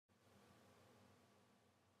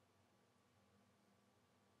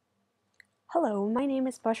Hello, my name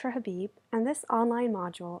is Bushra Habib, and this online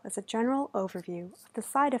module is a general overview of the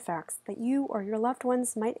side effects that you or your loved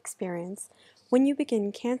ones might experience when you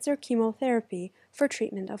begin cancer chemotherapy for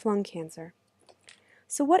treatment of lung cancer.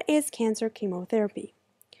 So what is cancer chemotherapy?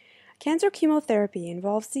 Cancer chemotherapy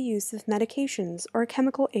involves the use of medications or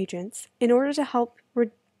chemical agents in order to help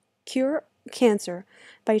cure cancer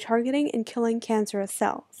by targeting and killing cancerous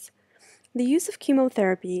cells. The use of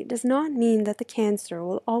chemotherapy does not mean that the cancer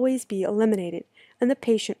will always be eliminated and the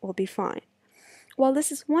patient will be fine. While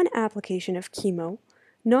this is one application of chemo,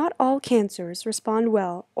 not all cancers respond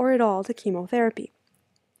well or at all to chemotherapy.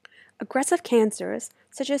 Aggressive cancers,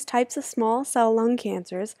 such as types of small cell lung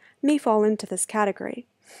cancers, may fall into this category.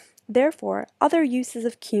 Therefore, other uses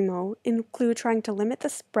of chemo include trying to limit the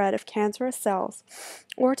spread of cancerous cells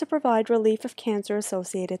or to provide relief of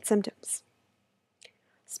cancer-associated symptoms.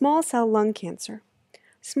 Small cell lung cancer.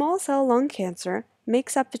 Small cell lung cancer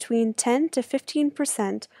makes up between 10 to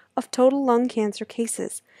 15% of total lung cancer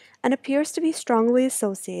cases and appears to be strongly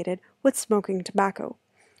associated with smoking tobacco.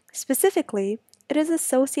 Specifically, it is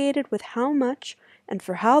associated with how much and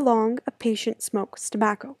for how long a patient smokes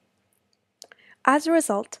tobacco. As a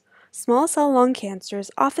result, small cell lung cancer is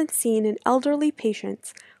often seen in elderly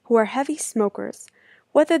patients who are heavy smokers,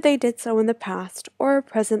 whether they did so in the past or are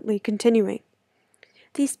presently continuing.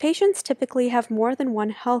 These patients typically have more than one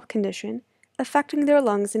health condition affecting their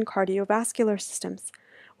lungs and cardiovascular systems,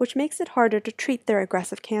 which makes it harder to treat their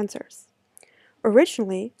aggressive cancers.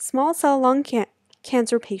 Originally, small cell lung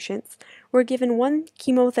cancer patients were given one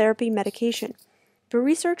chemotherapy medication, but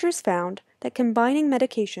researchers found that combining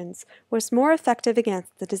medications was more effective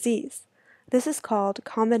against the disease. This is called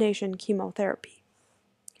combination chemotherapy.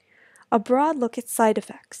 A broad look at side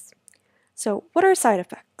effects. So, what are side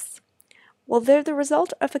effects? Well, they're the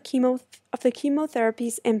result of the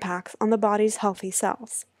chemotherapy's impacts on the body's healthy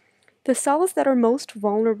cells. The cells that are most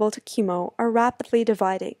vulnerable to chemo are rapidly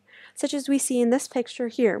dividing, such as we see in this picture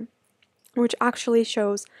here, which actually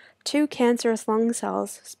shows two cancerous lung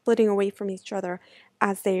cells splitting away from each other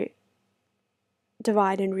as they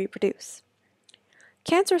divide and reproduce.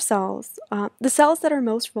 Cancer cells, the cells that are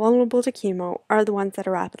most vulnerable to chemo are the ones that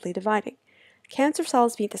are rapidly dividing. Cancer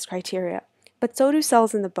cells meet this criteria, but so do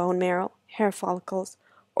cells in the bone marrow, hair follicles,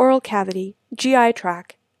 oral cavity, GI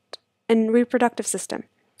tract, and reproductive system.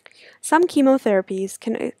 Some chemotherapies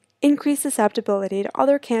can increase susceptibility to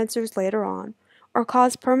other cancers later on or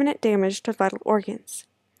cause permanent damage to vital organs.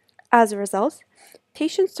 As a result,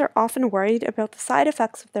 patients are often worried about the side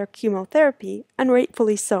effects of their chemotherapy, and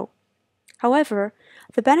rightfully so. However,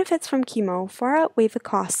 the benefits from chemo far outweigh the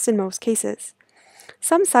costs in most cases.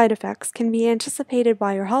 Some side effects can be anticipated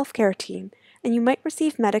by your healthcare team, and you might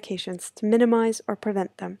receive medications to minimize or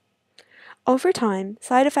prevent them. Over time,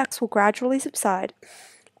 side effects will gradually subside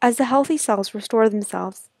as the healthy cells restore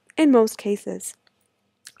themselves, in most cases.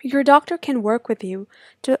 Your doctor can work with you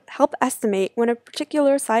to help estimate when a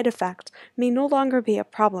particular side effect may no longer be a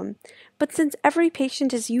problem, but since every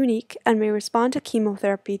patient is unique and may respond to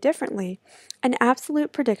chemotherapy differently, an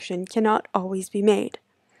absolute prediction cannot always be made.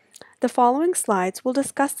 The following slides will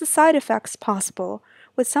discuss the side effects possible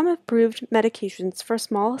with some approved medications for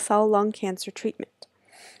small cell lung cancer treatment,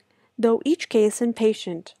 though each case and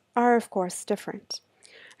patient are of course different.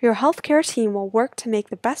 Your healthcare team will work to make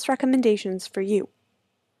the best recommendations for you.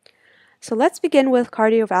 So let's begin with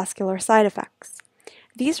cardiovascular side effects.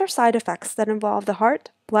 These are side effects that involve the heart,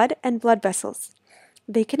 blood, and blood vessels.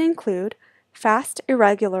 They can include fast,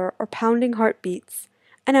 irregular, or pounding heartbeats,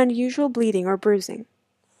 and unusual bleeding or bruising.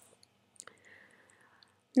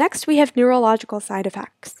 Next, we have neurological side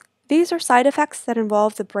effects. These are side effects that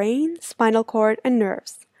involve the brain, spinal cord, and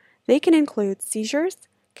nerves. They can include seizures,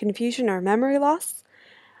 confusion or memory loss,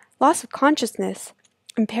 loss of consciousness,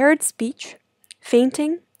 impaired speech,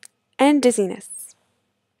 fainting, and dizziness.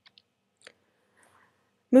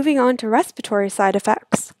 Moving on to respiratory side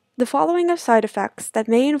effects. The following are side effects that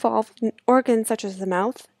may involve organs such as the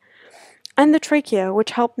mouth and the trachea,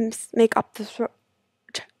 which help make up the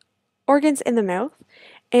organs in the mouth,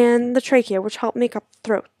 and the trachea, which help make up the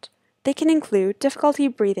throat. They can include difficulty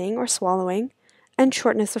breathing or swallowing, and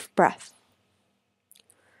shortness of breath.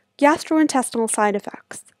 Gastrointestinal side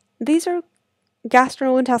effects. These are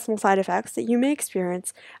gastrointestinal side effects that you may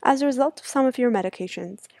experience as a result of some of your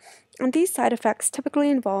medications, and these side effects typically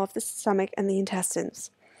involve the stomach and the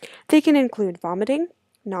intestines. They can include vomiting,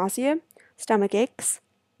 nausea, stomach aches,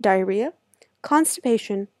 diarrhea,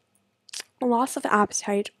 constipation, loss of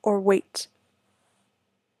appetite, or weight.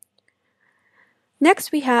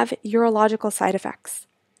 Next, we have urological side effects.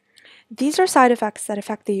 These are side effects that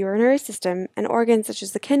affect the urinary system and organs such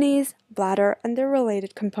as the kidneys, bladder, and their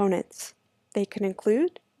related components. They can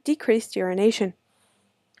include decreased urination.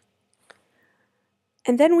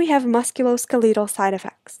 And then we have musculoskeletal side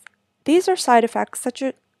effects. These side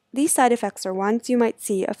effects are ones you might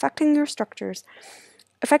see affecting structures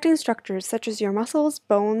such as your muscles,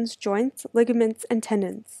 bones, joints, ligaments, and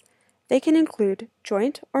tendons. They can include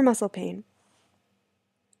joint or muscle pain.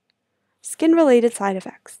 Skin-related side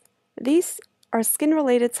effects. These are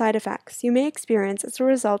skin-related side effects you may experience as a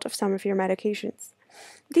result of some of your medications.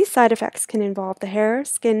 These side effects can involve the hair,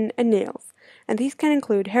 skin, and nails, and these can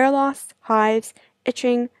include hair loss, hives,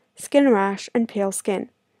 itching, skin rash, and pale skin.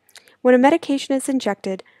 When a medication is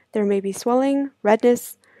injected, there may be swelling,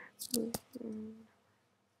 redness,